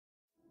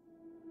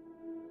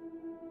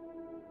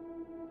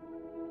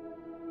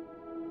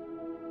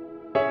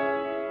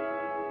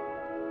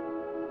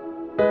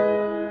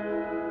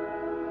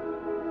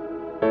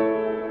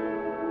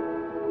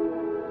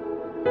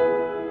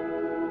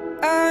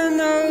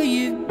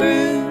you're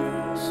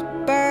bruised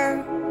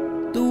by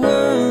the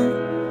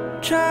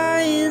world,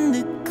 trying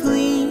to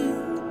clean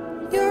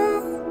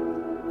your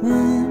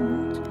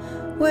wounds,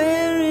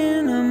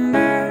 wearing a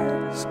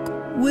mask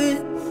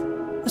with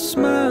a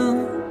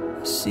smile.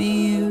 I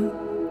see you.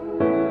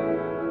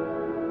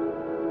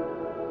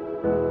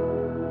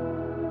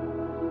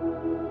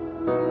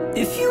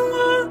 If you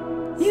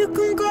want, you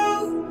can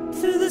go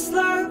through this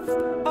life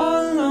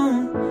all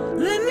alone.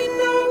 Let me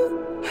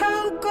know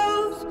how it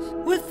goes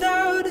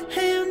without a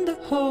hand to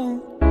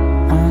hold.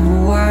 On the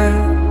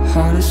wire,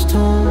 heart is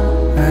torn.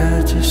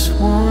 I just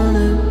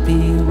wanna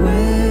be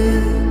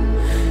where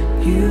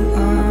you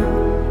are.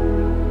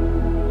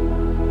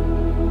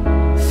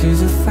 Through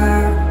the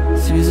fire,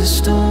 through the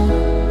storm,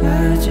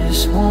 I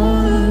just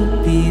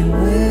wanna be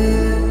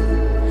where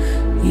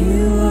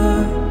you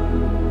are.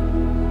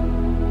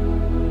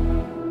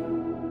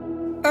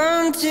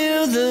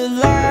 Until the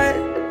light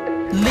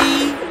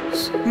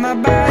leaves my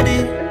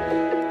body,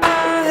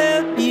 I'll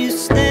help you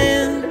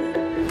stand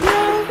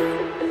your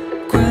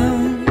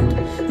ground.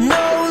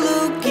 No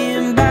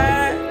looking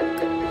back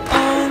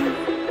on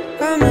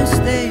our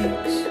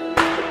mistakes,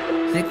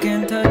 they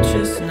can't touch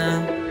us now.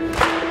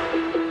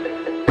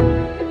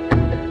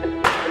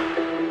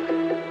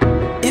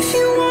 If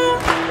you want,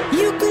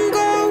 you can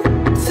go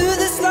through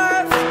this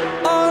life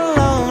all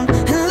alone,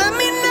 and let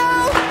me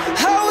know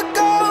how it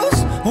goes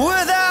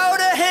without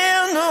a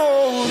hand to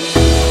hold.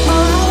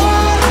 On the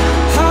wire,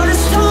 heart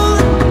is torn.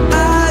 I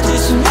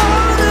just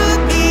wanna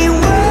be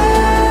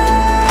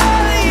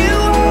where you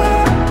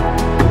are.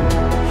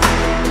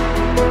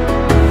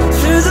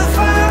 Through the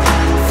fire,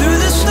 through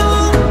the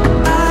storm,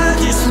 I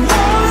just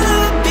wanna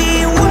be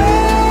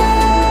where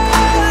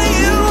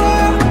you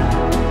are.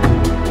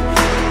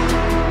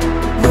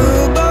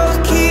 We'll both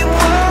keep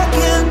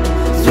walking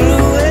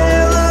through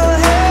hell or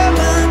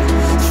heaven,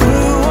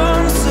 through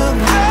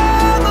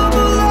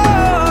unsurvivable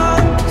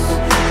loss.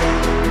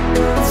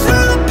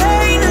 Through the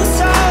pain and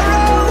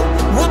sorrow,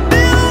 we'll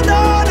build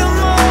our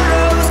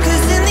tomorrows,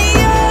 'cause in the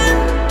end,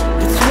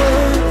 it's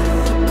worth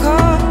the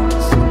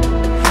cost.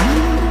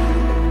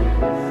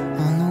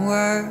 On the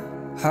wire,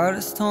 heart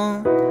is torn.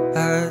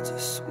 I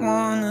just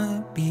wanna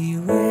be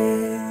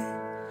where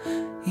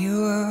you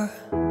are.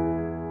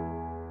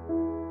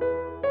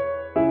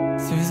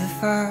 Through the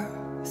fire,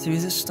 through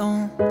the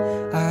storm,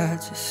 I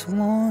just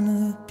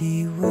wanna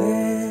be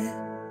where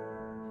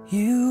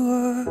you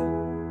are.